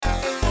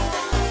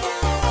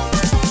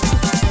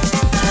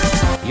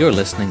You're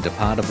listening to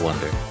Pod of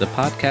Wonder, the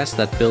podcast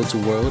that builds a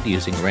world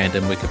using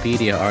random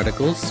Wikipedia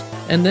articles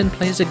and then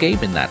plays a game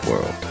in that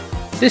world.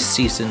 This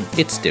season,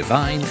 it's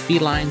divine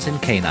felines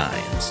and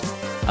canines,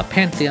 a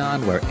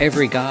pantheon where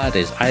every god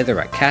is either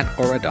a cat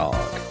or a dog,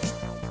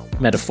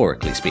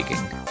 metaphorically speaking.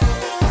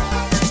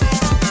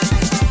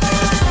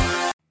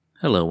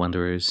 Hello,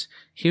 Wanderers.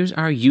 Here's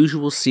our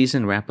usual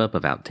season wrap-up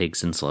of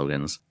Outtakes and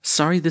Slogans.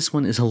 Sorry this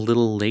one is a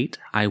little late.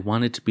 I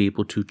wanted to be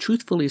able to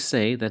truthfully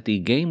say that the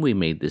game we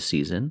made this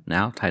season,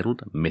 now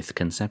titled Myth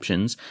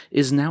Conceptions,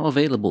 is now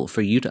available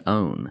for you to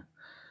own.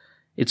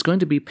 It's going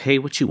to be pay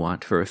what you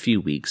want for a few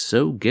weeks,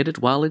 so get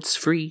it while it's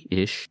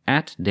free-ish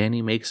at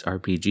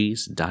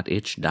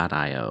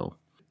DannyMakesRPGs.itch.io.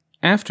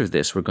 After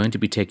this, we're going to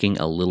be taking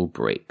a little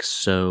break,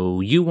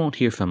 so you won't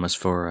hear from us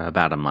for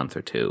about a month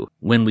or two,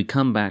 when we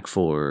come back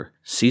for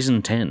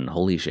Season 10,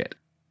 holy shit.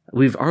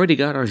 We've already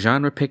got our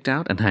genre picked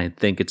out, and I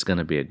think it's going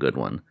to be a good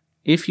one.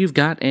 If you've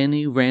got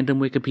any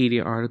random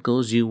Wikipedia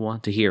articles you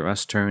want to hear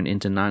us turn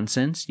into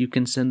nonsense, you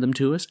can send them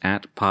to us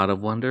at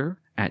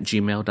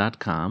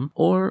podofwonder@gmail.com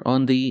or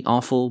on the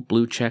awful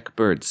Blue Check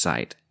Bird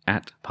site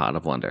at Pod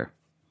of Wonder.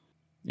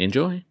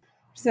 Enjoy!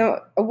 So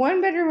a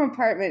one-bedroom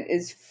apartment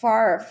is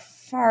far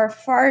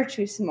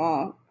too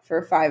small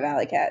for 5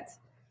 alley cats.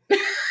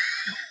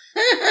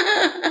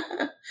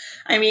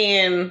 I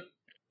mean,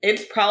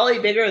 it's probably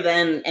bigger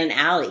than an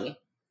alley.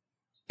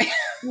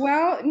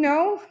 Well,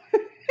 no,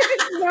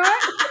 it's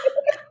not.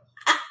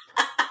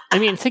 I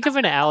mean, think of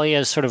an alley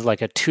as sort of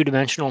like a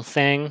two-dimensional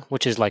thing,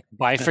 which is like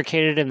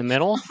bifurcated in the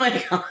middle. Oh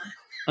my god.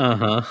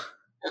 Uh-huh.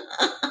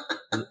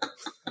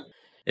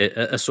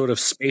 A sort of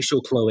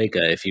spatial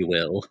cloaca, if you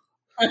will.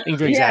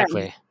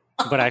 Exactly. Yeah.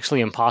 But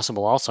actually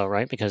impossible also,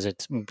 right? Because of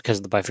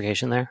the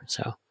bifurcation there.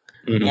 So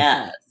mm-hmm.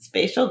 Yeah,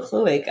 spatial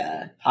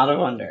cloaca, Pod of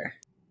Wonder.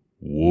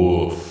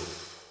 Woof.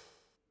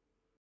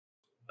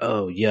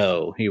 Oh,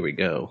 yo, here we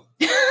go.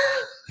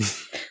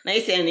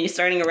 Nice, Andy. You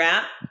starting a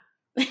rap?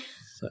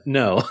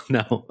 No.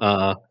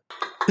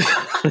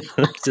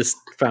 Just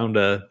found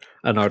an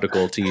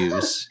article to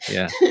use.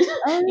 Yeah.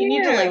 Oh, you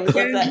need to like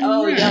clip that.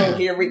 Oh, yo,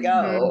 here we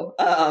go.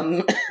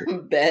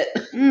 Bit.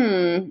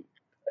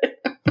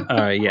 All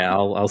right, yeah,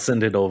 I'll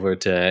send it over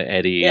to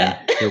Eddie.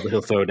 Yeah. And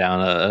he'll throw down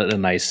a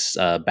nice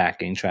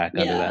backing track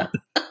under that.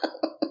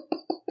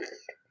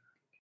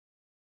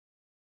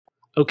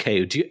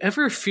 Okay, do you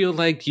ever feel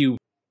like you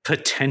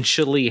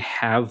potentially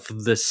have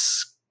the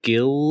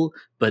skill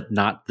but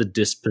not the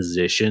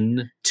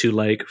disposition to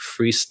like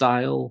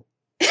freestyle?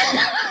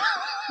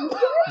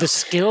 The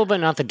skill but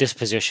not the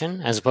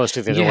disposition, as opposed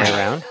to the other way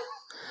around?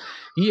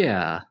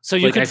 Yeah. So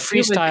you could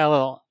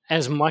freestyle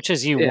as much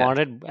as you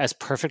wanted, as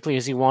perfectly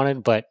as you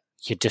wanted, but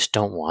you just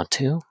don't want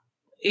to?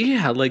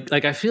 Yeah, like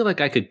I feel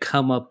like I could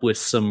come up with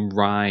some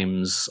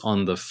rhymes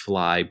on the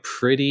fly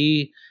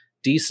pretty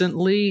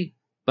decently,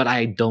 but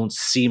I don't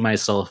see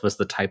myself as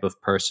the type of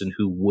person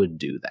who would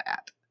do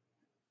that.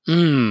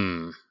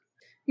 You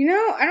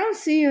know, I don't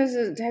see you as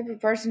the type of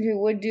person who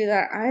would do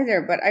that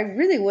either, but I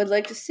really would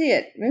like to see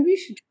it. Maybe you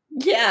should.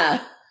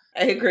 Yeah,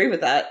 I agree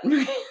with that.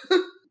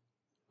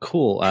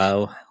 Cool.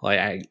 I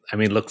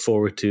mean, look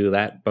forward to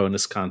that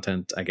bonus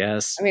content, I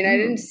guess. I mean, I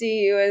didn't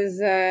see you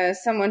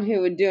as someone who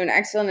would do an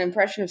excellent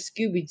impression of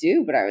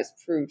Scooby-Doo, but I was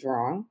proved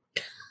wrong.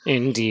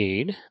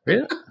 Indeed.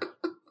 Really?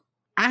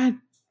 I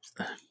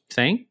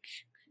thank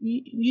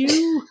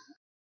you.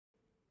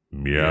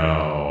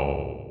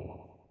 Meow.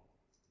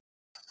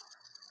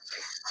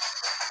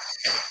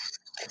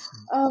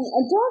 I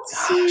don't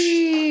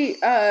see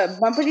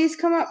Bumpity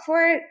come up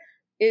for it.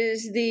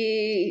 Is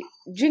the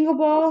Jingle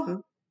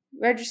Ball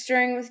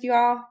registering with you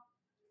all?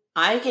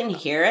 I can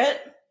hear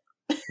it.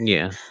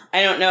 Yeah.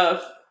 I don't know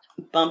if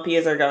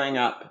bumpies are going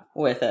up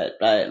with it,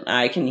 but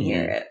I can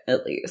hear it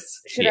at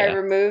least. Should I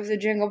remove the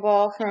Jingle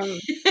Ball from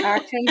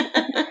action?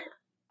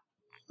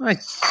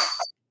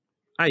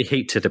 I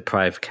hate to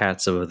deprive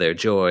cats of their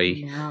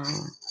joy. No.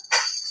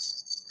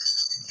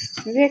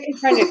 Maybe I can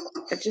try to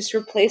just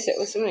replace it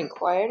with something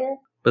quieter.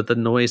 But the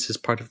noise is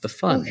part of the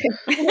fun. Okay.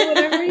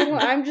 Whatever you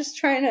want. I'm just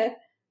trying to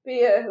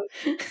be a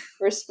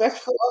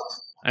respectful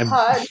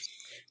pod.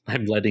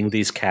 I'm letting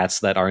these cats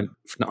that aren't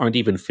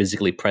even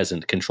physically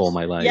present control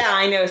my life. Yeah,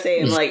 I know.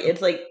 Same. Like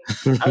it's like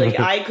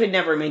I could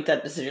never make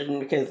that decision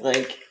because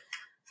like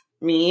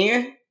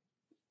me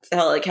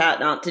tell a cat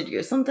not to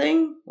do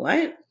something.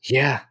 What?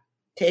 Yeah.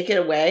 Take it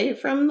away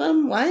from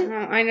them. What?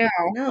 I know.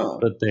 No.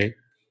 But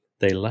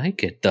they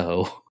like it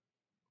though.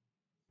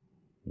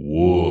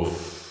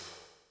 Woof.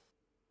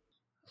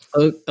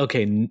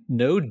 Okay,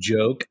 no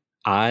joke.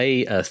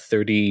 I, a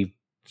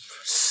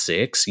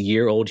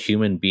 36-year-old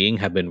human being,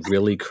 have been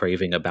really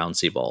craving a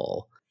bouncy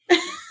ball.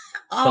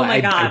 Oh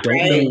my god!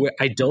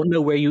 I don't know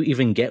where you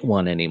even get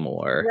one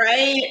anymore.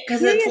 Right?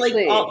 Because it's like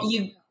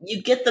you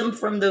get them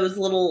from those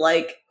little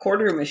like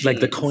quarter machines,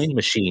 like the coin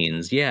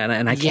machines. Yeah,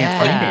 and I can't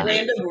find it.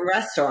 Random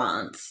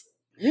restaurants.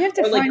 You have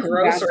to or like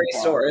grocery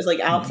stores,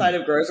 like outside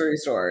of grocery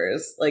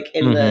stores, like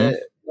in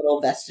the little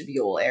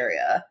vestibule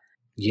area.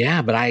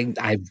 Yeah, but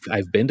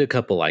I've been to a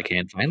couple. I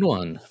can't find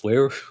one.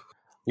 Where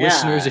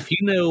Listeners, if you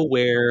know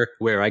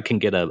where I can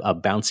get a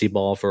bouncy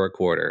ball for a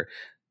quarter,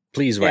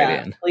 please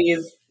write in.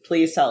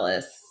 Please tell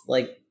us.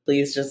 Like,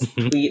 please just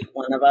tweet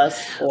one of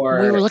us.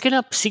 Or we were looking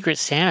up Secret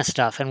Santa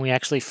stuff, and we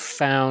actually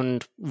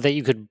found that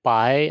you could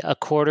buy a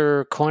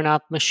quarter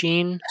coin-op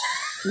machine.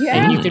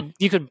 Yeah. And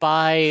you could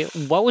buy,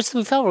 what was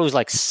we felt it was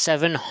like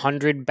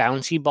 700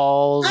 bouncy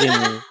balls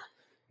in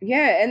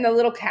Yeah, and the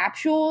little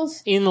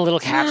capsules. the little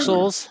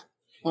capsules.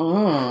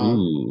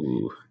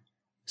 Ooh.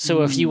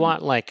 So if you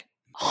want like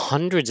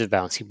hundreds of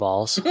bouncy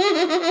balls.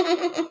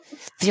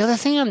 The other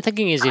thing I'm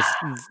thinking is if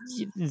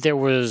there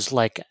was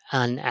like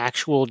an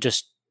actual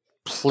just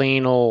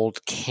plain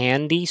old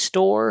candy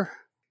store,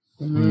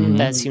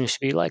 that seems to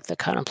be like the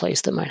kind of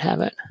place that might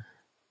have it.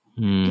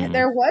 Yeah,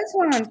 there was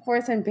one on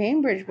 4th and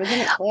Bainbridge, but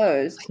then it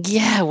closed.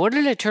 Yeah, what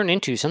did it turn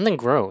into? Something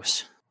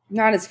gross.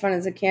 Not as fun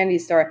as a candy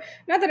store.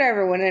 Not that I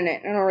ever went in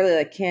it. I don't really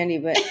like candy,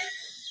 but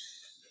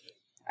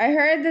I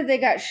heard that they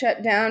got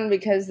shut down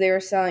because they were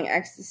selling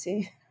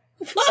ecstasy.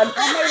 That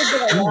might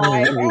have been a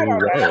lie. I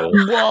don't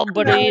know. Well,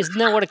 but isn't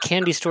that what a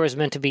candy store is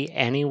meant to be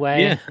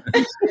anyway?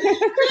 Yeah.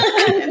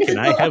 Can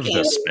I have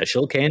the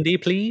special candy,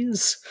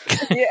 please?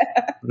 Yeah.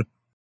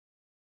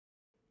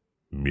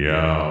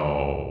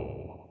 Meow.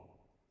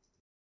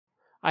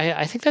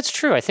 I think that's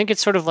true. I think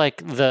it's sort of like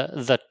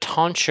the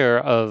tonsure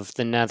of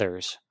the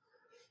nethers.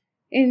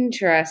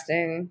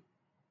 Interesting.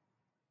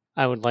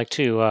 I would like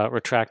to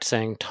retract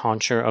saying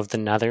tonsure of the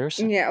nethers.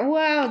 Yeah,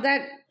 well,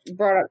 that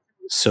brought up...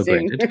 So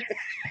granted.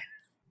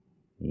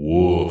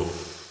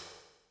 Woof.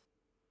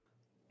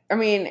 I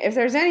mean, if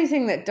there's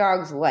anything that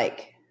dogs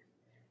like,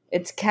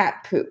 it's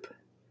cat poop.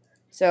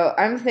 So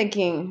I'm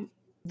thinking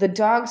the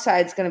dog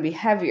side's going to be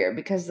heavier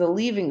because the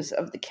leavings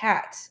of the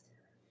cats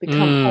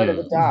become part of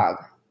the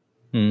dog.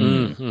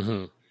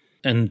 Mm-hmm.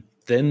 And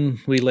then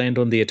we land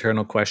on the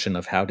eternal question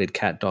of how did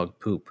cat dog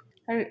poop?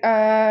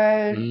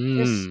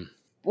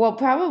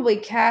 Probably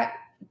cat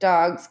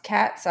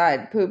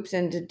side poops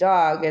into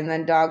dog, and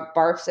then dog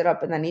barfs it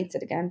up and then eats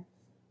it again.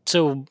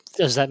 So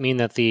does that mean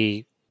that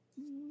the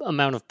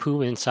amount of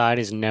poo inside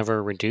is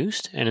never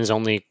reduced and is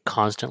only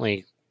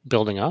constantly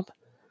building up?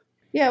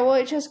 Yeah, well,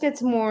 it just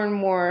gets more and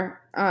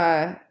more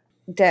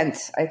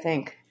dense, I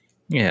think.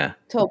 Yeah.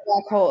 Till a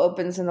black hole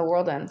opens and the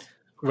world ends.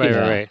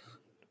 Right.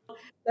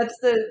 That's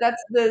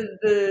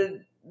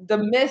the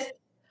myth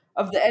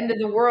of the end of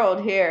the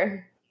world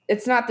here.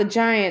 It's not the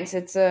giants.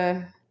 It's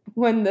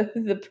when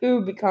the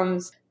poo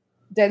becomes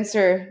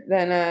denser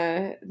than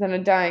a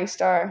dying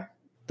star.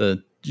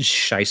 The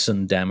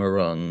Scheisen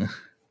Damerung.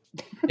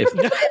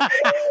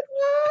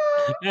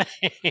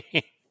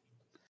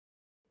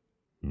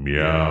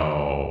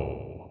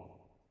 Meow.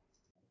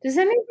 Does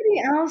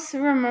anybody else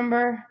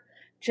remember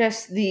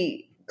just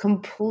the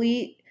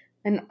complete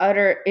and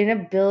utter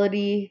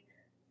inability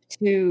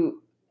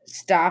to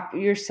stop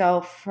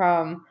yourself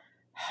from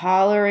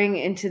hollering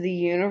into the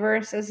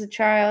universe as a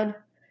child?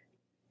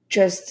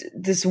 Just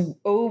this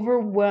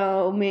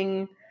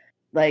overwhelming,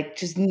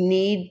 just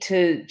need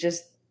to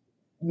just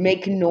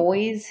make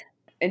noise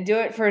and do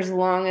it for as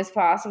long as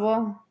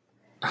possible.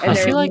 And I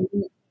feel like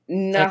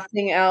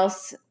nothing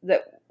else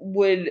that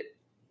would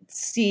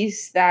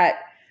cease that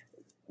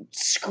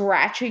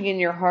scratching in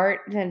your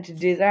heart than to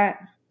do that.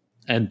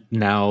 And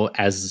now,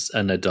 as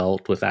an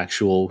adult with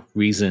actual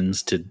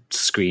reasons to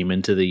scream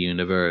into the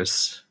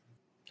universe,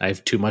 I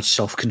have too much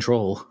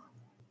self-control.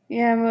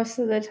 Yeah, most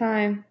of the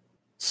time.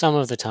 Some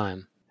of the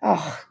time.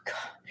 Oh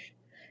gosh.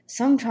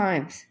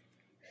 Sometimes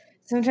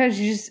it's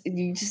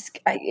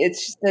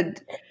just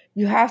that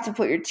you have to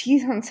put your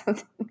teeth on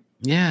something.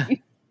 Yeah.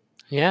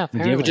 Yeah,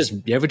 apparently.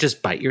 You ever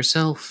just bite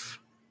yourself?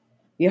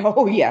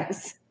 Oh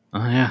yes.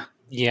 Oh yeah.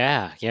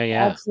 Yeah.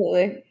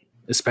 Absolutely.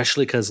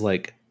 Especially because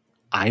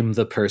I'm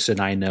the person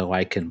I know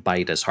I can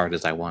bite as hard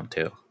as I want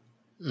to.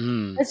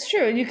 That's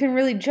true. You can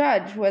really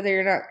judge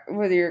whether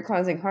you're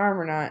causing harm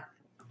or not.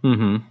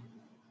 Mm-hmm.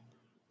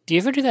 Do you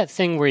ever do that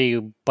thing where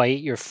you bite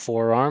your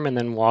forearm and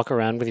then walk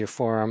around with your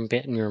forearm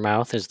bit in your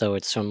mouth as though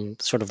it's some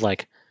sort of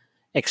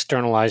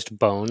externalized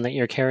bone that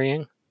you're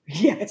carrying?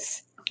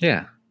 Yes.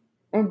 Yeah.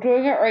 I'm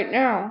doing it right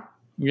now.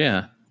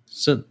 Yeah.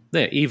 So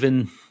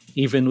even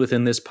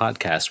within this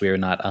podcast, we are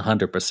not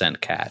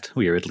 100% cat.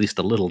 We are at least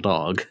a little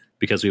dog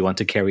because we want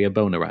to carry a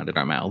bone around in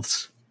our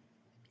mouths.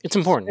 It's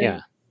important,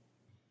 yeah.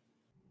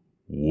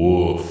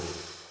 Woof.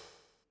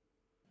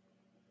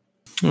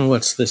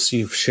 What's this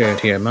you've shared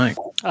here, Mike?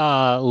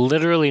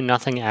 Literally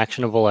nothing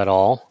actionable at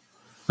all.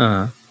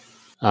 Uh-huh.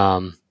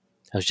 I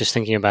was just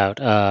thinking about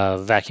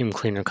vacuum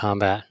cleaner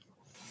combat.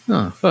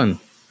 Oh, fun.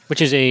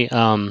 Which is a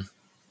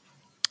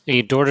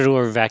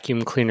door-to-door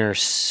vacuum cleaner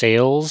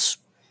sales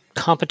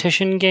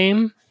competition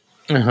game.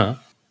 Uh-huh.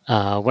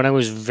 When I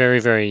was very,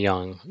 very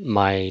young,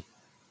 my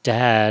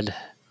dad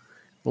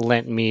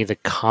lent me the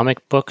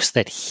comic books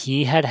that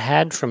he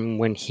had from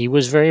when he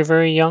was very,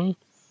 very young.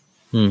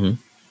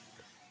 Mm-hmm.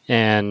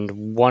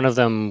 And one of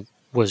them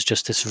was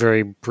just this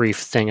very brief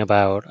thing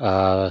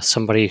about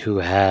somebody who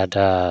had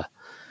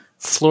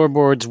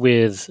floorboards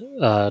with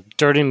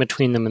dirt in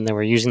between them, and they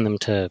were using them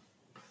to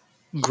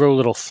grow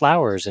little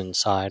flowers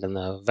inside. And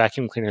the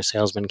vacuum cleaner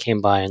salesman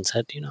came by and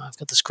said, I've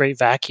got this great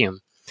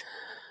vacuum,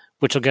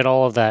 which will get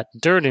all of that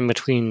dirt in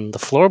between the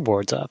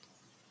floorboards up.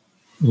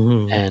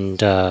 Mm. And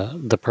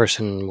the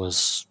person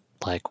was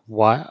like,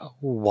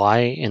 why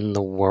in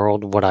the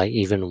world would I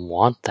even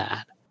want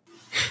that?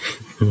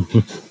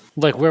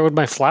 Like, where would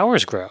my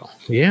flowers grow?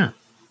 Yeah.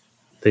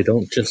 They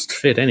don't just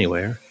fit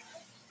anywhere.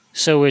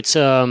 So it's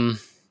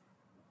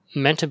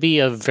meant to be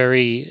a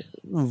very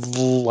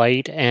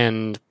light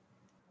and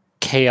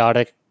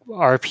chaotic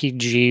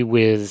RPG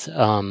with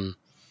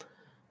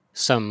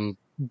some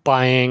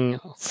buying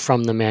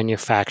from the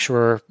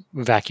manufacturer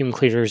vacuum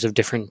cleaners of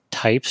different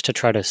types to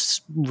try to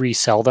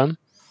resell them.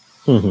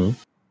 Mm-hmm.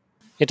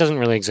 It doesn't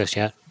really exist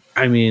yet.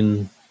 I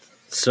mean,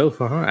 so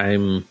far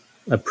I'm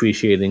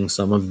appreciating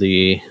some of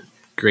the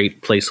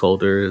great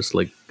placeholders,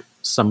 like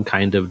some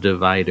kind of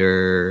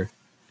divider.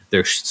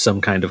 There's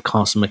some kind of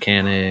cost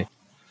mechanic.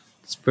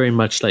 It's very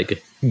much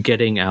like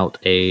getting out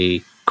a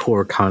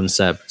core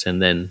concept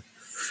and then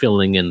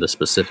filling in the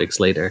specifics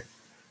later.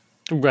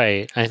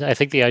 Right. I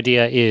think the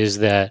idea is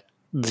that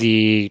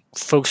the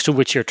folks to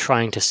which you're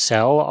trying to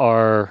sell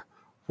are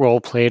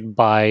role played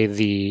by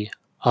the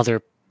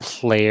other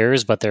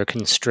players, but they're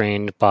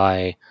constrained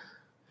by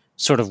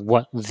sort of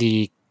what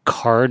the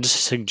cards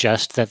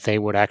suggest that they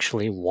would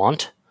actually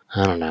want.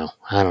 I don't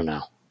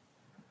know.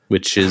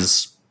 Which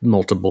is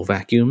multiple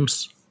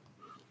vacuums.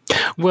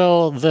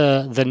 Well,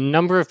 the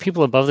number of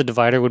people above the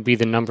divider would be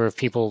the number of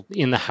people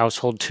in the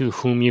household to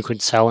whom you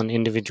could sell an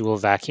individual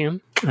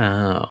vacuum.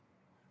 Oh.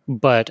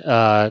 But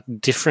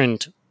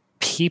different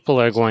people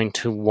are going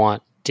to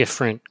want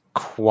different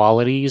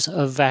qualities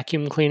of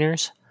vacuum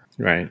cleaners.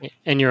 Right.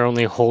 And you're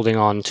only holding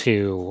on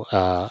to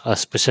a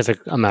specific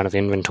amount of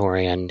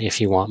inventory, and if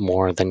you want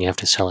more, then you have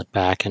to sell it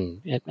back,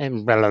 and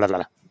blah, blah, blah,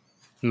 blah.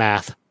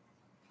 Math.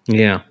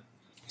 Yeah.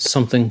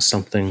 Something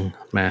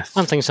math.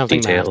 Something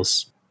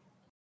details.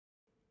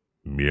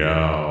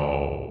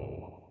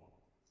 Meow.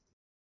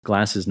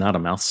 Glass is not a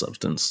mouth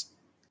substance.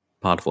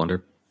 Pod of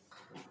Wonder.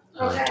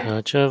 A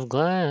touch of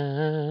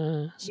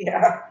glass.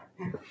 Yeah.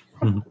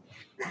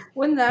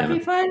 Wouldn't that be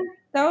fun?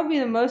 That would be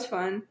the most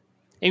fun.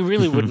 It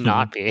really would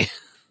not be.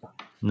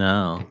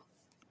 No.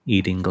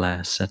 Eating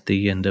glass at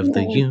the end of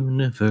the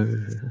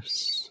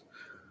universe.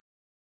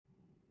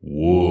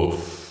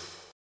 Woof.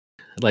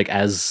 Like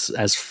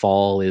as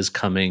fall is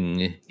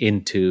coming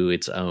into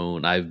its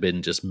own, I've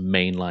been just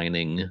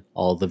mainlining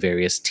all the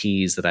various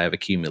teas that I've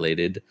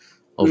accumulated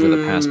over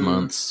the past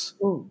months.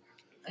 Ooh.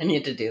 I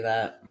need to do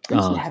that.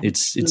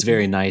 It's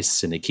very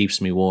nice and it keeps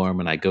me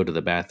warm and I go to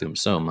the bathroom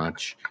so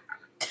much.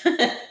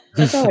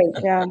 It's always,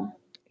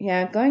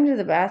 yeah, going to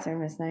the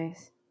bathroom is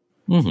nice.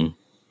 Mm-hmm.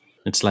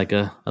 It's like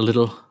a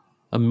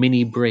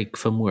mini break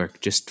from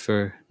work just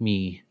for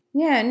me.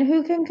 Yeah, and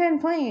who can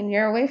complain?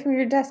 You're away from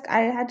your desk.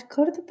 I had to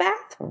go to the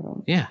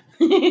bathroom. Yeah.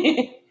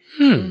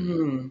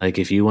 Like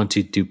if you want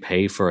to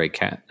pay for a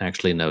cat,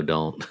 actually no,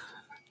 don't.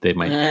 They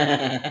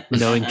might,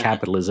 knowing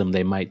capitalism,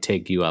 they might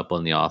take you up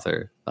on the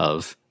offer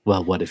of,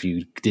 well, what if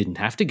you didn't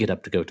have to get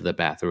up to go to the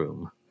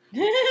bathroom?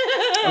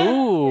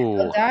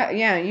 Ooh.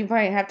 You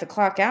probably have to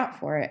clock out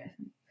for it.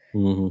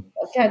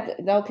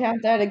 Mm-hmm. They'll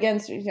count that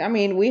against. I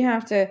mean, we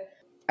have to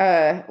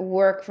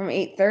work from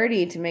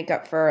 8:30 to make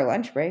up for our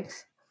lunch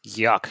breaks.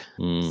 Yuck.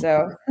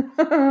 So,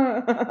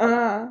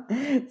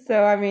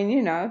 I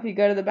mean, if you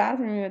go to the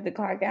bathroom, you have to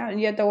clock out, and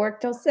you have to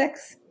work till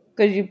 6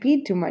 because you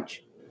peed too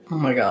much. Oh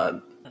my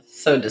god,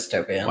 so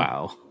dystopian.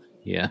 Wow.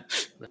 Yeah.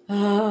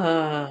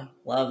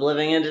 Love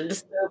living in a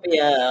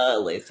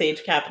dystopia. Late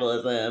stage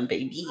capitalism,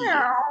 baby.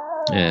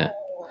 Yeah.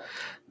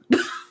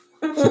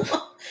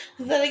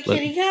 Is that a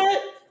kitty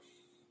cat?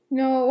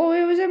 No, well,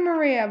 it was a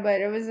Maria,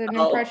 but it was an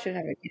impression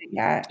of a kitty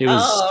cat. It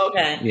was,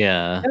 okay.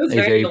 Yeah. It was a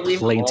very very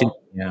plaintive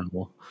believable.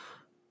 animal.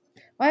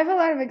 Well, I have a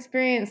lot of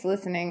experience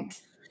listening.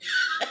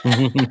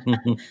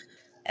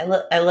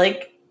 I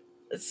like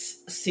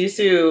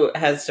Susu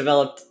has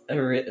developed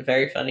a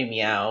very funny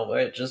meow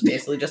where it's just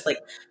basically just like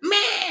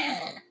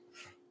meh.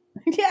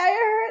 Yeah, I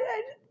heard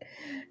that.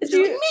 It's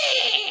just like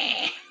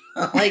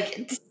meh.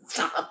 Like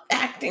stop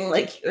acting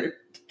like you're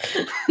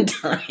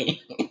dying.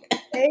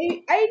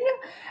 I know,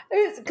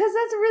 because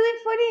that's really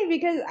funny.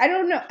 Because I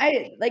don't know.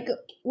 I like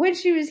when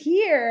she was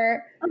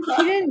here,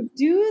 she didn't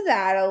do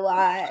that a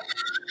lot.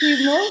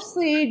 She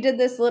mostly did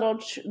this little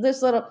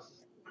like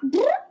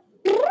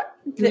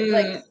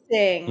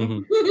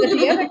thing. But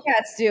the other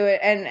cats do it,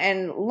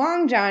 and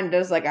Long John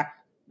does like a.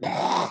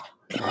 I'm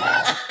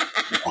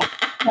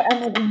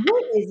like,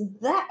 what is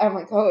that? I'm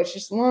like, oh, it's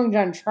just Long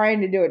John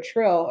trying to do a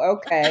trill.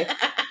 Okay.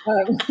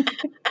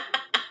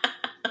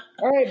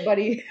 All right,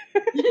 buddy.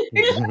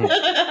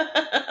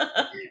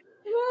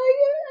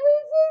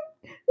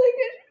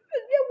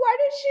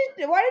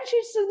 Why did she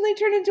suddenly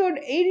turn into an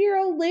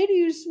 80-year-old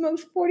lady who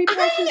smokes 40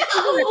 packs of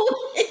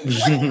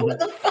cigarettes? What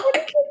the fuck?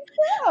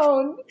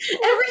 Down.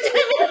 Every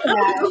time it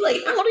happens, like,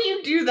 how do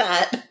you do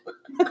that?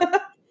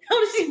 How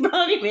does your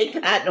body make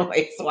that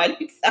noise? Why do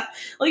you sound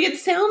like it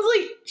sounds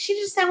like she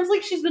just sounds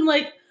like she's been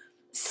like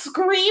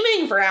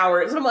screaming for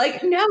hours. And I'm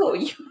like, no,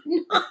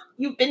 you're not.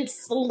 You've been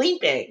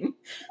sleeping.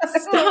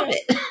 Stop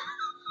it.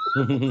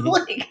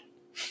 Like,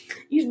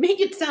 you make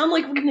it sound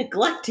like we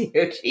neglect you.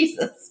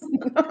 Jesus.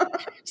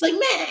 It's like,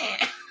 meh.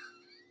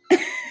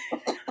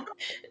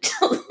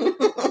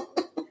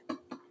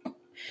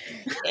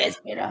 It's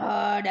been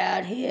hard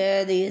out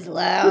here these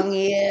long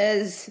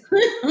years.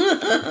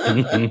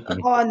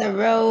 On the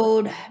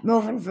road,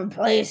 moving from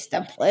place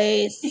to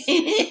place.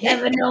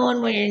 Never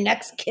knowing when your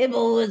next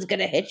kibble is going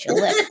to hit your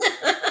lip.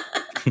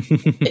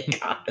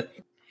 God.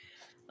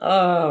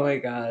 Oh my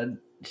God.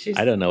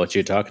 I don't know what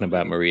you're talking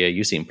about, Maria.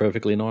 You seem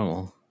perfectly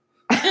normal.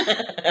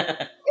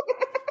 I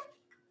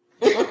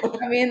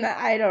mean,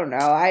 I don't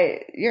know.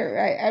 You're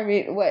right. I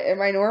mean, what,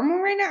 am I normal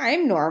right now?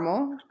 I'm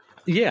normal.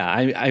 Yeah,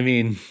 I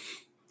mean,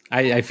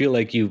 I feel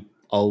like you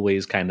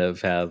always kind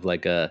of have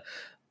like a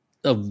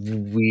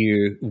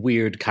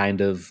weird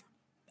kind of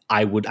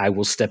I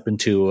will step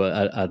into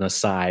an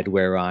aside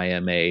where I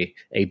am a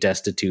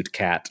destitute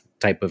cat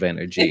type of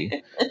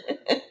energy.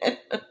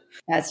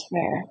 That's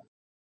fair.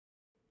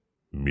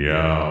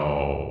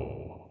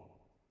 Meow.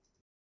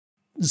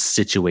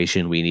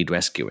 Situation we need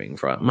rescuing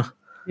from.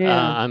 Yeah.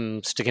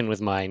 I'm sticking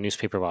with my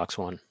newspaper box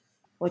one.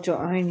 What do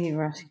I need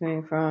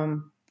rescuing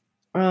from?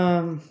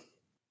 I'm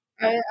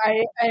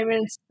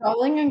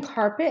installing a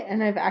carpet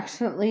and I've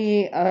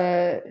accidentally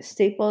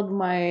stapled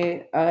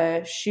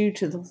my shoe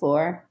to the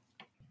floor.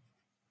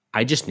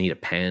 I just need a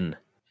pen.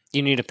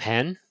 You need a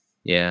pen?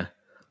 Yeah.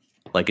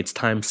 Like, it's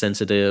time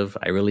sensitive.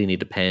 I really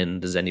need a pen.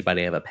 Does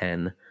anybody have a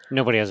pen?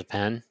 Nobody has a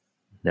pen.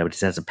 Nobody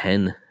has a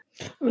pen.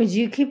 Would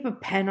you keep a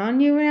pen on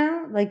you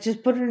now? Like,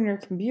 just put it in your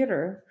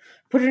computer.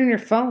 Put it in your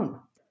phone.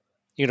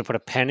 You're going to put a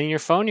pen in your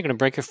phone? You're going to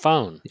break your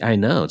phone. I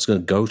know. It's going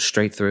to go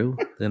straight through.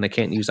 Then I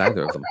can't use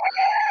either of them.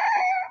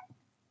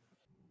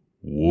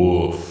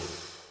 Woof.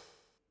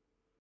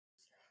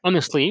 On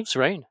the sleeves,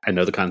 right? I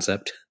know the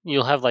concept.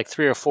 You'll have like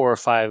 3 or 4 or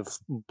 5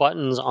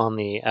 buttons on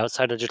the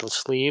outside of the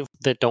sleeve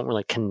that don't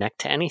really connect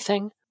to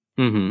anything.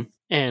 Mm-hmm.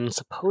 And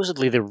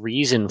supposedly the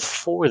reason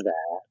for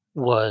that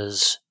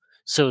was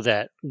so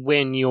that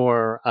when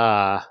your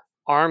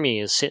army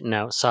is sitting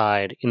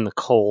outside in the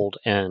cold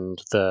and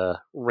the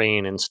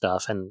rain and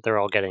stuff, and they're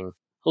all getting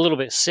a little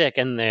bit sick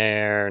and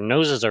their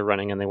noses are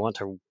running and they want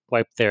to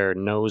wipe their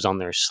nose on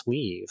their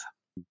sleeve,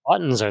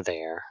 buttons are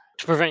there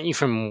to prevent you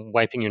from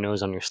wiping your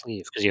nose on your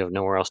sleeve because you have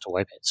nowhere else to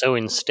wipe it. So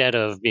instead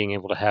of being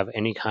able to have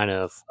any kind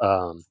of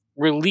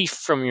relief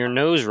from your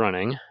nose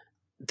running,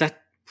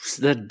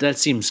 That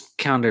seems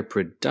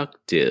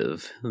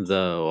counterproductive,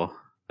 though.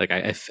 Like,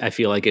 I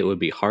feel like it would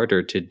be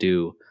harder to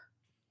do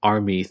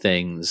army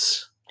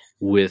things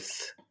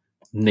with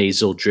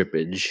nasal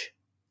drippage.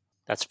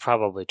 that's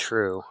probably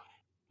true.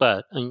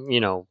 But,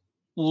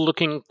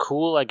 looking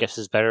cool, I guess,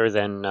 is better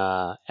than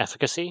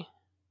efficacy.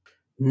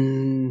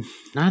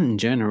 Not in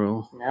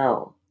general.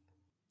 No.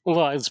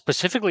 Well, it's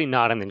specifically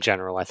not in the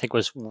general, I think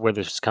was where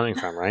this is coming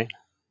from, right?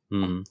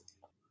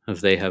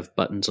 If they have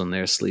buttons on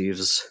their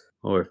sleeves,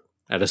 or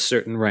at a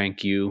certain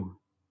rank, you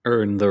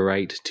earn the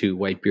right to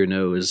wipe your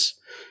nose.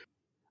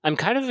 I'm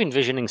kind of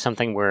envisioning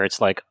something where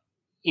it's like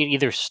it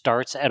either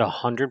starts at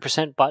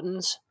 100%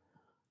 buttons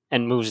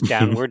and moves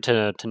downward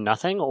to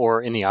nothing,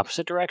 or in the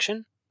opposite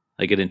direction.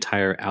 Like an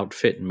entire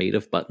outfit made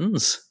of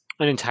buttons?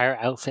 An entire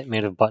outfit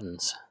made of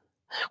buttons.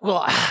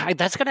 Well,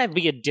 that's going to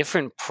be a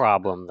different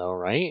problem, though,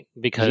 right?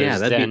 Because yeah,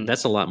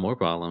 that's a lot more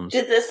problems.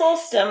 Did this all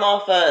stem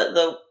off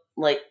the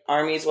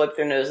armies wipe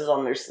their noses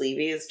on their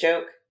sleeveys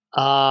joke?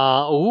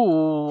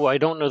 I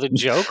don't know the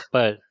joke,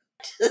 but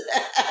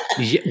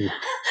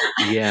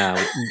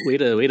yeah. Way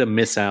to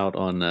miss out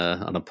on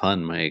a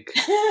pun, Mike.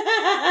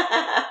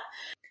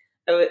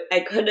 I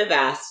could have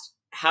asked,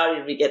 how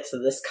did we get to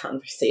this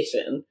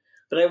conversation?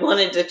 But I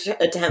wanted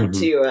to attempt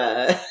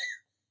to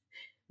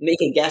make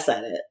a guess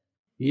at it.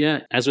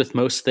 Yeah, as with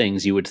most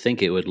things, you would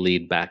think it would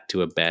lead back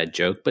to a bad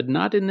joke, but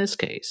not in this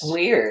case.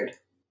 Weird.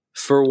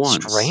 For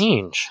once.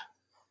 Strange.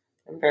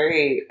 I'm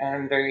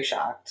very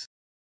shocked.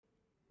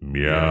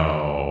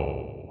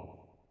 Meow.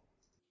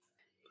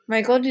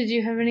 Michael, did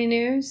you have any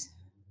news?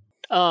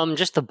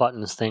 Just the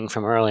buttons thing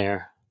from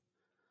earlier.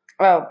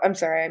 Oh, I'm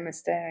sorry. I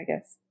missed it, I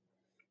guess.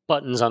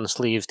 Buttons on the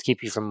sleeves to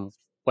keep you from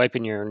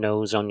wiping your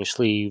nose on your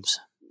sleeves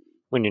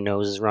when your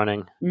nose is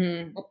running.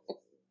 Yeah,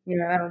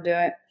 that'll do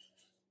it.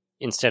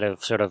 Instead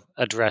of sort of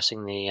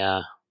addressing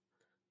the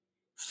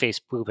face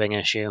pooping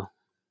issue.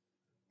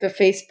 The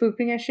face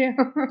pooping issue?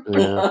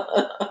 Yeah.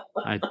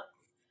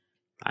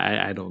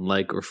 I don't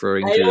like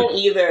referring I don't to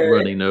either.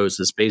 runny nose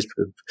as space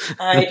poop.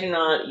 I do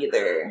not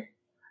either.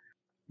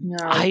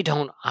 No. I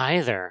don't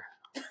either.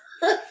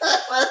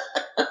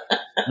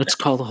 Let's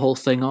call the whole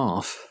thing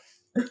off.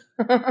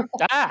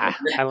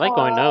 I like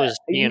my nose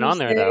being on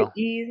there, though.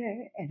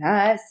 Either, and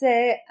I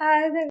say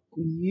either.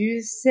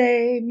 You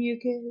say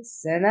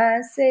mucus, and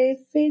I say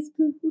face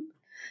poop.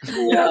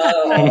 No.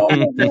 Oh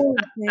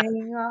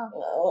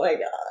Oh my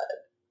god.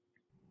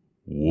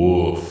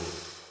 Woof.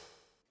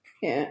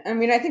 Yeah, I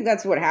mean, I think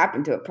that's what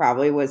happened to it.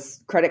 Probably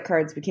was credit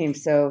cards became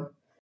so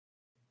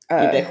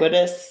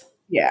Ubiquitous.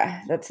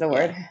 Yeah, that's the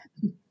word.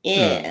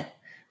 Yeah.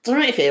 It's one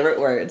of my favorite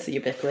words,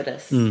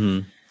 ubiquitous.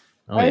 Mm-hmm.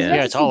 Oh, I was yeah. about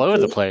Yeah, to it's say all over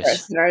the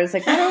proliferous, place. and I was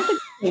like, I don't think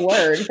it's a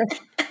word.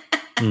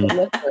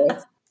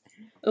 Proliferous.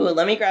 Ooh,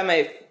 let me grab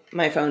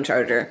my phone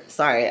charger.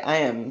 Sorry, I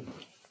am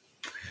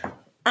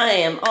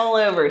all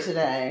over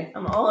today.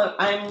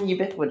 I'm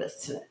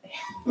ubiquitous today.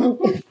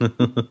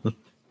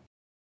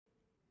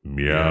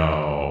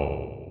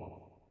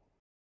 Meow.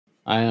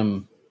 I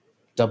am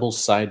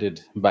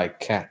double-sided by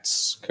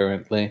cats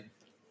currently.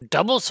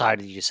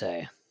 Double-sided, you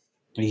say?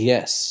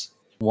 Yes.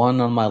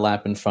 One on my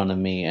lap in front of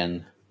me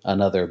and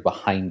another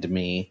behind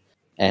me.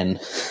 And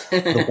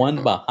the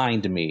one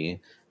behind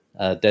me,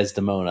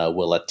 Desdemona,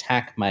 will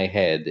attack my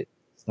head.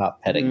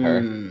 Stop petting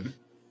her.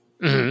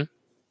 Mm-hmm.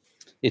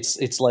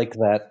 It's like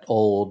that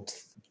old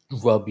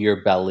rub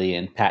your belly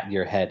and pat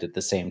your head at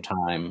the same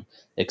time,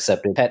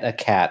 except it pet a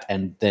cat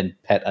and then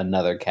pet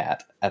another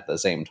cat at the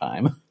same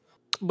time.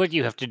 But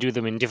you have to do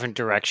them in different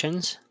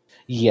directions?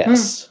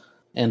 Yes.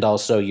 And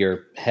also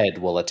your head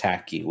will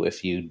attack you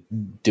if you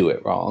do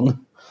it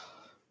wrong.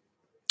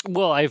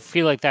 Well, I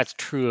feel like that's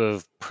true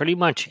of pretty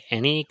much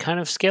any kind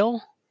of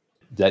skill.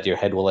 That your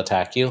head will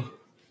attack you?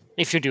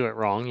 If you do it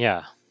wrong,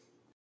 yeah.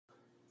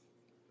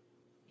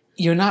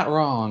 You're not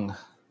wrong.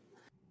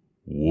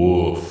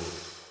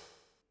 Woof.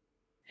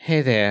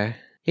 Hey there,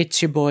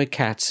 it's your boy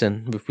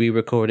Katzen,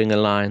 re-recording a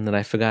line that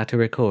I forgot to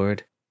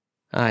record.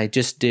 I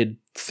just did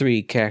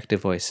 3 character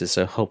voices,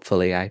 so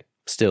hopefully I'm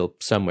still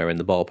somewhere in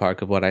the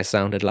ballpark of what I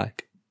sounded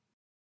like.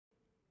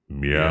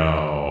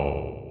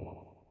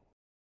 Meow.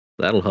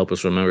 That'll help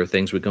us remember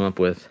things we come up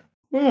with.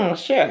 Oh,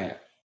 sure.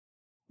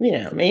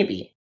 Yeah,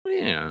 maybe.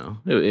 Yeah,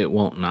 it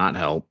won't not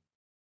help.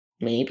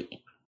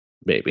 Maybe.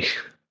 Maybe.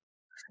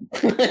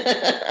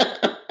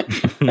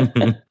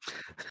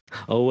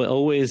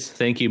 Always,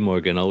 thank you,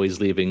 Morgan. Always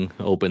leaving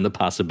open the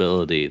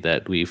possibility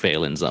that we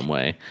fail in some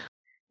way.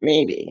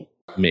 Maybe.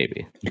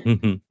 Maybe.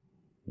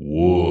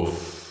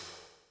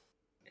 Woof.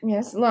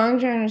 Yes, Long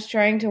John is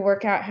trying to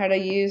work out how to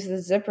use the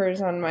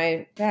zippers on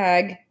my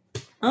bag.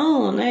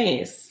 Oh,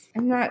 nice.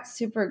 I'm not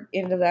super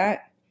into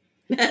that.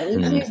 At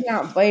least he's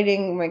not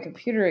biting my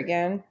computer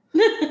again.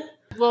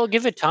 Well,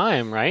 give it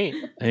time, right?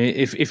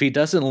 If he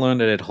doesn't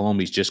learn it at home,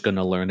 he's just going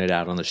to learn it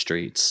out on the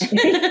streets.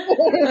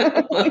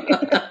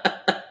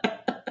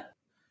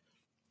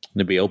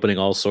 He'll be opening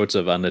all sorts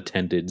of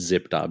unattended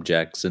zipped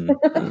objects, and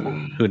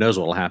who knows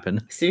what will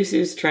happen.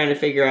 Susu's trying to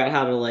figure out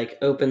how to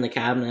open the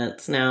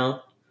cabinets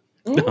now,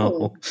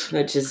 No.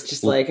 which is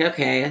just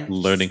okay.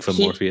 Learning from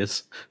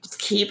Morpheus. Just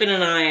keeping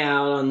an eye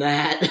out on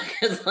that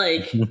because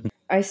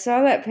I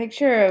saw that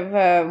picture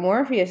of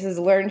Morpheus has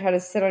learned how to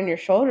sit on your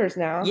shoulders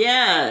now.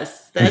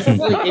 yes, that's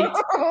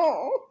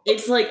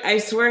it's I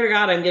swear to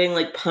God, I'm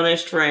getting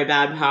punished for my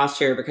bad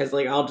posture because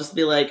I'll just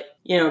be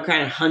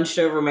kind of hunched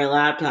over my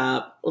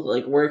laptop,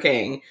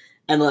 working,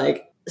 and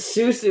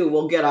Susu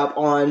will get up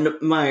on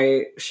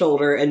my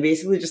shoulder and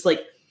basically just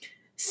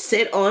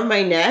sit on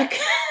my neck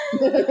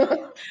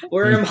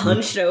where I'm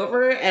hunched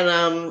over.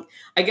 And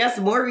I guess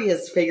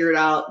Morpheus figured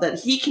out that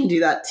he can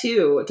do that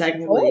too,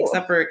 technically,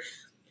 except for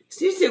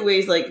Susu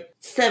weighs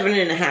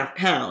 7.5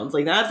 pounds.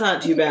 That's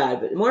not too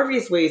bad, but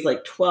Morpheus weighs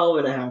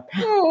 12.5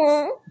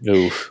 pounds.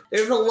 Oof.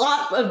 There's a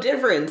lot of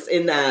difference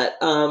in that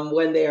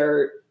when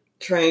they're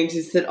trying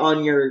to sit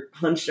on your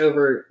hunched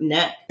over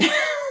neck.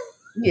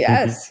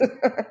 Yes.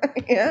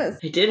 Yes.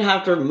 I did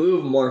have to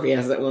remove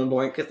Morpheus at one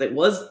point because it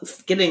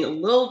was getting a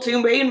little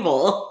too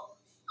painful.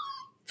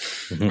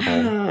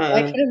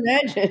 I can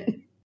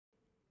imagine.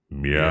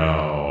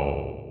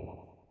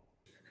 Meow.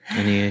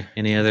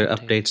 Any other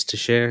updates to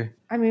share?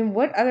 I mean,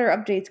 what other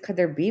updates could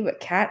there be but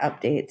cat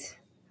updates?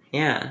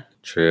 Yeah.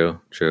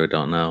 True.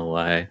 Don't know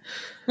why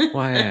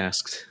I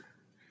asked.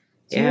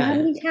 Do you have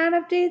any cat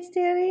updates,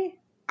 Danny?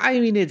 I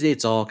mean,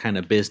 it's all kind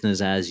of business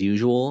as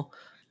usual.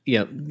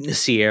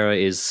 Sierra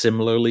is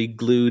similarly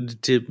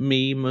glued to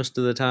me most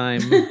of the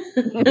time,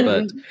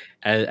 but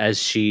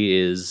as she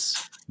is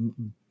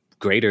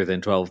greater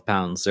than 12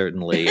 pounds,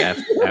 certainly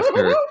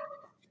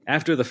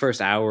after the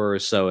first hour or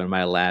so in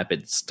my lap,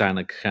 it's kind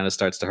of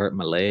starts to hurt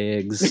my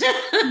legs.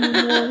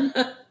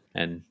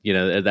 And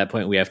at that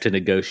point we have to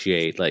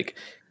negotiate,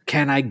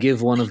 can I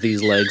give one of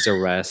these legs a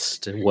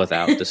rest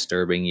without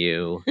disturbing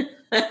you?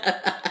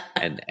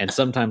 And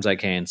sometimes I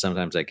can,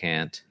 sometimes I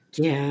can't.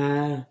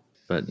 Yeah.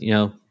 But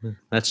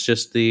that's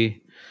just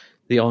the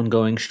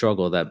ongoing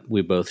struggle that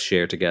we both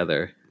share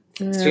together.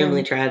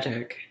 Extremely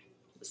tragic.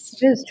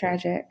 It is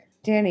tragic.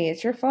 Danny,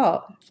 it's your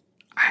fault.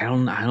 I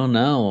don't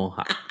know.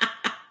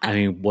 I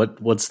mean,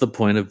 what's the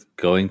point of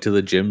going to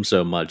the gym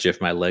so much if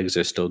my legs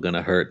are still going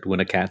to hurt when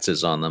a cat's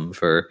is on them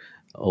for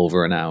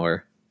over an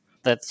hour?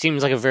 That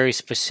seems like a very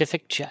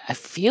specific I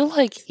feel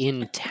like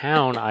in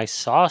town I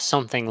saw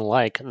something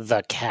like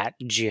the cat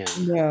gym.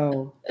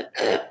 No.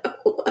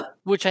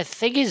 Which I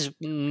think is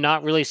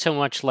not really so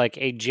much like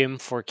a gym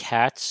for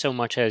cats, so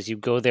much as you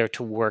go there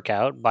to work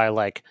out by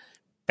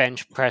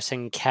bench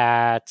pressing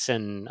cats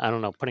and, I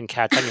don't know, putting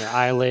cats on your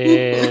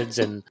eyelids.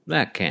 And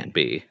that can't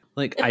be.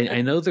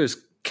 I know there's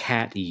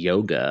cat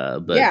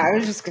yoga, but yeah, I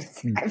was just gonna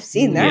say, I've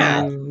seen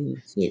that.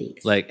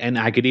 Kitties. like, and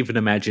I could even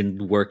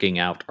imagine working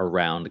out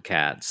around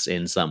cats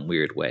in some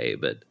weird way,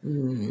 but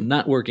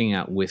not working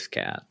out with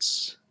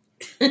cats.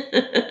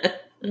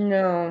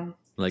 No.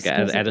 Like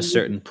Sounds at like a a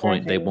certain weird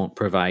point, they idea. won't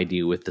provide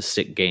you with the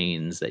sick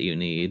gains that you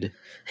need.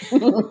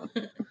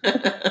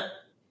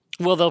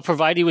 Well, they'll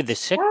provide you with the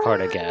sick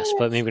part, I guess,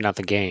 but maybe not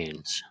the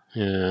gains.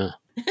 Yeah.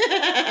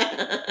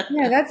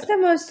 Yeah, that's the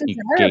most You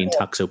gain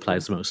desirable.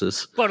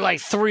 toxoplasmosis. But like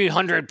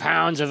 300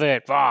 pounds of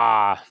it.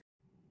 Ah.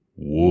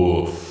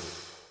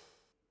 Woof.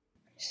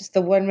 It's just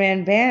the one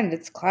man band.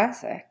 It's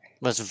classic.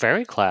 That's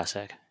very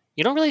classic.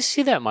 You don't really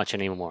see that much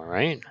anymore,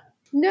 right?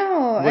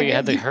 No, Where you I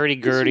have the think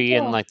hurdy-gurdy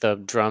and don't. like the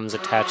drums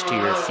attached to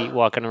your feet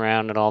walking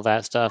around and all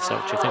that stuff. Is that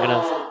what you're thinking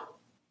of?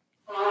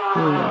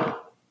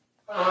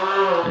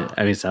 I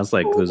mean, it sounds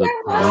like there's a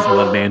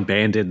one-man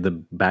band in the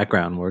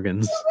background,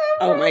 Morgans.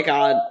 Oh my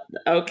god.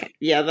 Okay.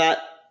 Yeah, that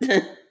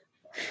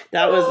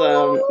that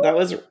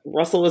was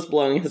Russell was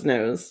blowing his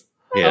nose.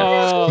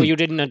 Yeah, Oh, you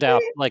didn't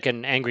adopt like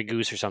an angry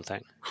goose or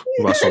something.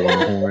 Russell on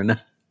the horn.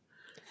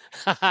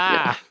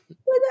 Ha But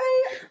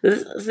I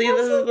This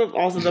is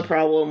also the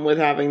problem with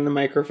having the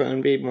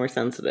microphone be more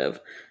sensitive.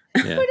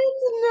 Yeah. but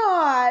it's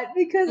not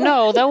because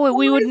No, that way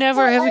we would always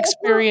never thought have I-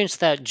 experienced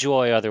that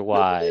joy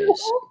otherwise.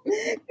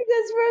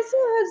 because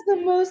Russell has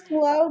the most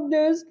loud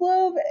nose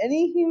blow of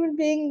any human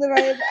being that I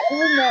have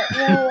ever met in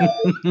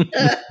my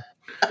life.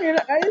 And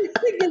I think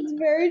it's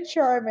very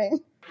charming.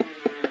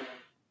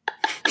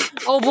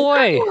 Oh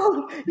boy!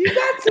 Oh,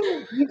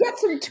 you got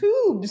some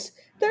tubes.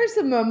 There's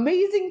some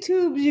amazing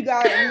tubes you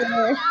got in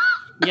there.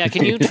 Yeah,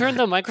 can you turn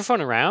the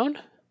microphone around?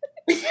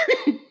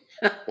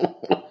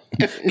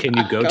 Can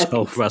you go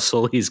tell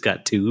Russell he's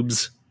got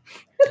tubes?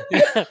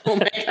 Oh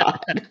my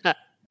god.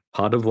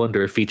 Pot of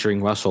Wonder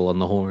featuring Russell on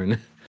the horn.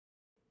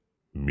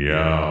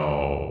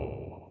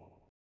 Meow.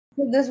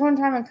 This one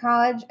time in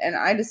college, and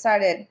I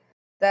decided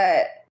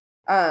that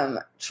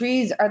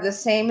trees are the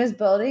same as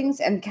buildings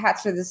and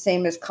cats are the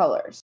same as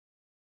colors.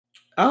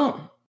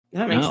 Oh,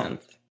 that makes Oh.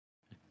 sense.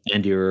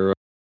 And you're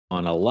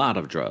on a lot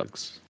of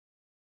drugs.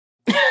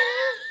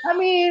 I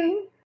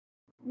mean,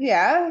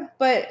 yeah,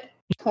 but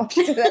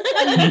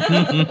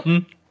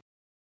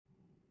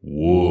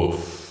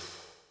Woof.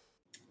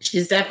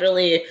 She's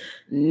definitely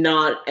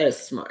not as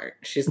smart.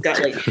 She's got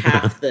like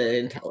half the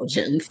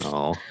intelligence.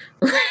 Oh,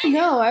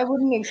 no, I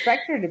wouldn't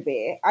expect her to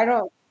be. I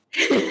don't.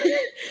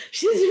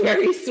 She's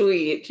very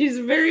sweet. She's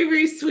very,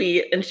 very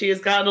sweet, and she has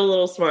gotten a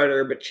little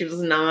smarter, but she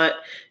does not.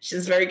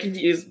 She's very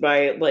confused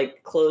by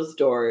like closed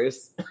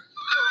doors.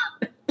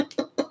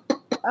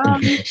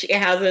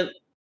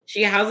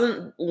 She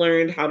hasn't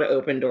learned how to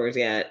open doors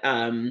yet.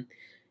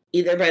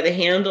 Either by the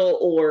handle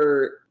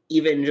or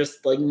even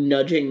just like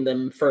nudging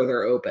them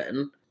further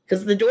open.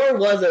 Because the door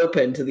was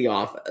open to the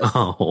office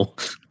oh,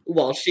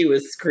 while she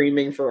was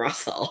screaming for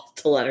Russell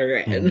to let her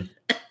in.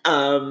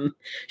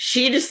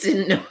 She just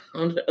didn't know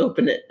how to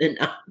open it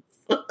enough.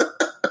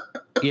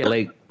 yeah.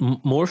 Like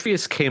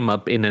Morpheus came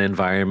up in an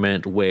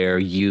environment where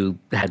you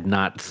had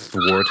not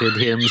thwarted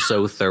him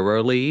so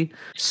thoroughly.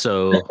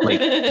 So,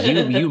 like,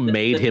 you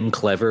made him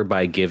clever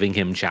by giving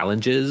him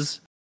challenges.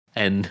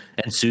 And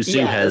Susu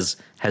Yes.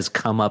 has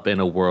come up in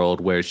a world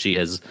where she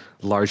has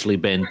largely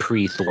been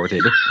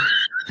pre-thwarted.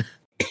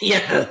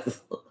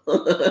 Yes.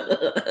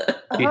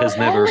 She has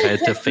never had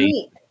to face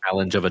me. the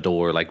challenge of a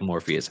door like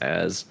Morpheus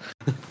has.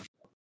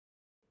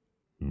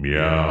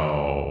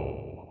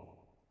 Meow.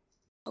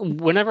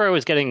 Whenever I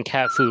was getting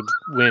cat food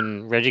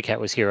when Reggie Cat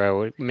was here, I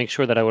would make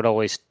sure that I would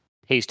always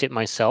taste it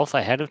myself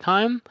ahead of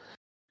time.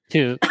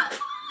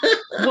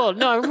 Well,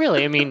 no,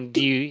 really. I mean,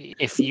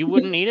 if you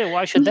wouldn't eat it,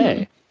 why should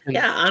they?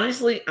 Yeah,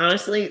 honestly,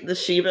 the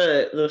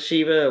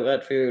Shiba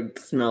wet food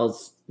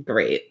smells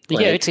great.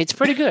 Yeah, it's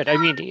pretty good. I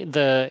mean,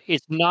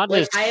 it's not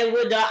as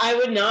I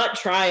would not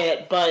try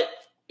it, but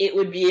it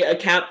would be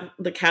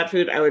the cat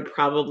food I would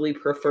probably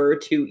prefer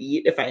to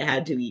eat if I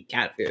had to eat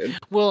cat food.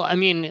 well. I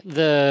mean,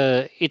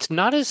 it's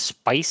not as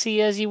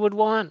spicy as you would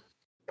want,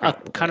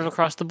 kind of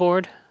across the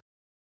board.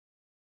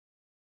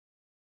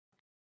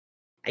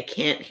 I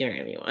can't hear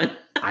anyone.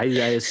 I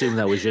assume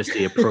that was just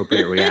the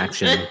appropriate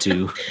reaction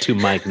to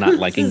Mike not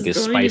liking the This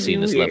is going to be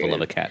spiciness level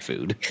weird. of a cat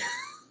food.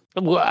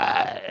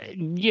 Well,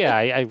 yeah,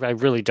 I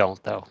really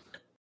don't though.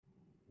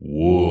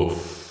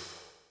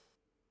 Woof.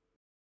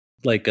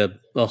 Like a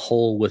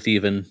hole with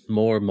even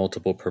more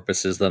multiple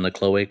purposes than a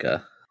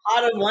cloaca.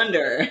 Pot of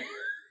wonder.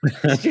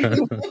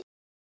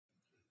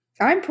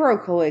 I'm pro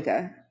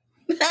cloaca.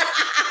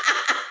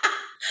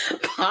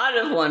 Pot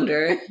of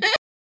wonder.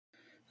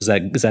 Is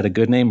that a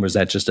good name, or is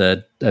that just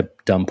a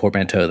dumb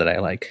portmanteau that I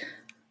like?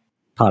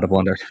 Pot of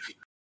Wonder.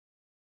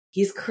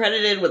 He's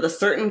credited with a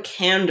certain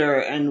candor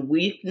and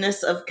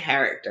weakness of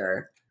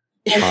character.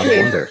 Pot of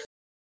Wonder.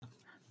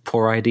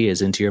 Pour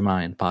ideas into your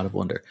mind. Pot of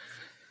Wonder.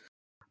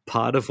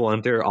 Pot of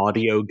Wonder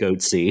audio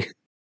goatsy.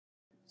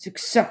 It's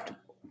acceptable.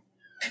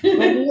 I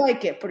don't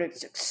like it, but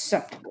it's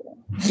acceptable.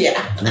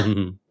 Yeah.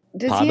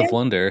 Does Pot he of have-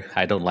 Wonder.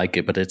 I don't like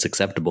it, but it's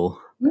acceptable.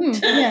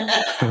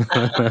 yeah.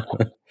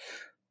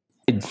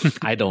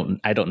 I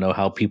don't know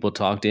how people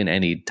talked in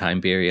any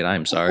time period.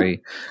 I'm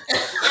sorry.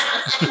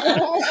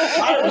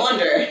 Pot of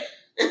Wonder.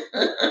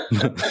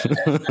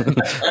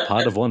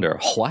 Pot of Wonder.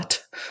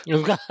 What?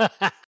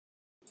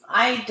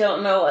 I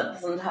don't know what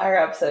this entire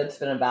episode's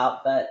been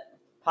about, but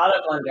Pot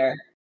of Wonder.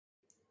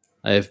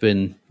 I've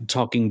been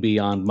talking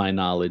beyond my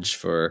knowledge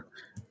for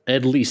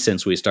at least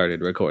since we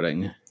started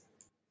recording.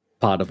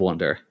 Pot of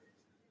Wonder.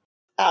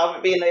 That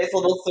would be a nice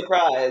little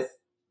surprise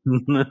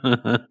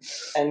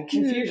and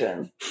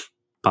confusion.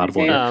 Pot of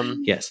Wonder.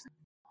 Yes.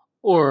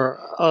 Or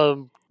a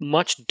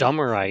much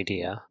dumber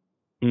idea.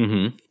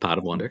 Pot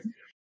of Wonder.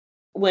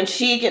 When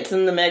she gets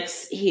in the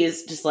mix,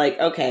 he's just like,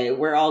 okay,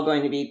 we're all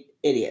going to be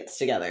idiots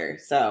together.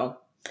 So,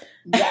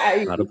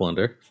 Pot of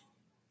Wonder.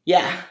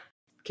 Yeah.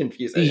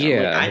 Confusing.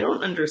 Yeah. I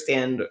don't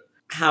understand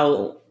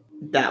how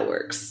that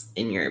works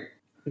in your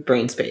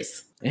brain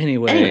space.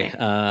 Anyway.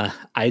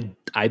 I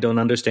don't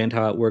understand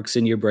how it works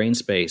in your brain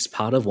space.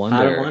 Pot of Wonder.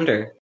 Pot of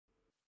Wonder.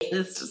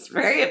 It's just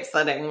very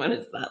upsetting when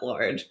it's that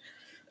large.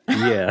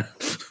 Yeah.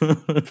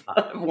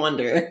 Pot of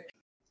Wonder.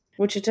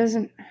 Which it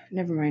doesn't.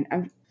 Never mind.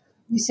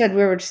 You said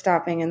we were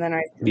stopping, and then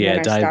I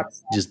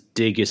stopped. Just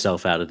dig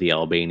yourself out of the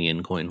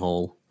Albanian coin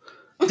hole.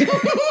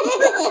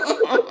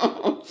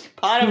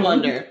 Pot of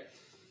Wonder.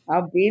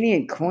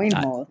 Albanian coin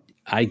hole.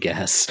 I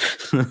guess.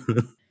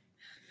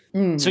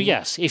 So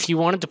yes, if you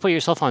wanted to put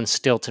yourself on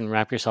stilts and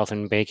wrap yourself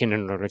in bacon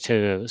in order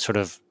to sort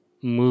of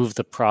move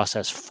the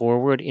process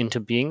forward into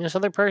being this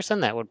other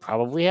person, that would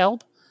probably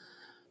help.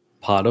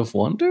 Pot of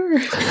Wonder?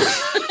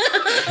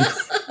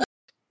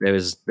 There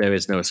is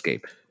no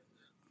escape.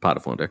 Pot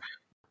of Wonder.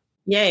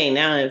 Yay,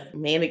 now I've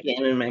made a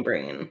game in my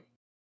brain.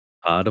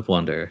 Pot of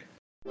Wonder.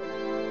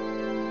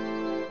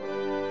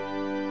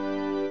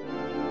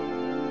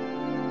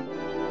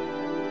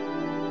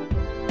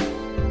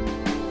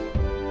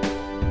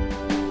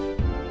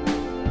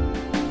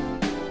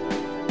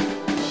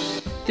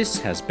 This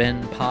has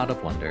been Pod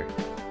of Wonder.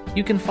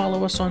 You can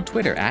follow us on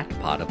Twitter at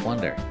Pod of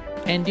Wonder,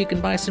 and you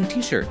can buy some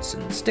t-shirts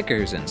and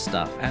stickers and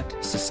stuff at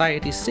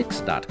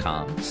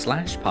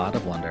society6.com/Pod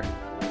of Wonder.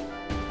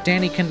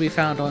 Danny can be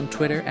found on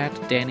Twitter at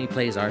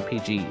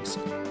DannyPlaysRPGs,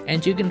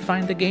 and you can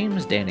find the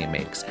games Danny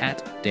makes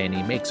at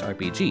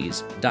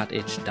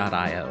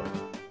DannyMakesRPGs.itch.io.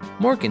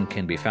 Morgan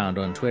can be found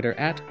on Twitter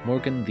at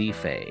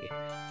MorganTheFae.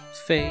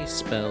 Fae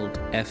spelled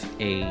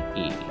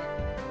F-A-E.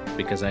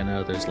 Because I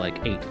know there's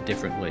like 8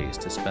 different ways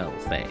to spell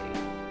Fae.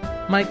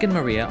 Mike and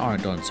Maria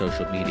aren't on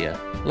social media,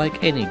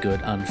 like any good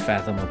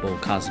unfathomable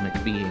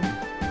cosmic being.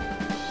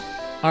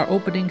 Our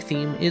opening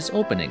theme is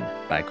Opening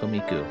by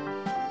Komiku.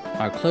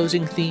 Our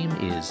closing theme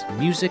is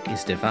Music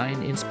is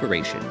Divine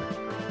Inspiration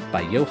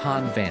by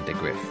Johann van de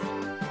Griff.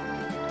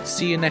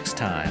 See you next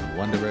time,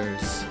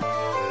 Wanderers.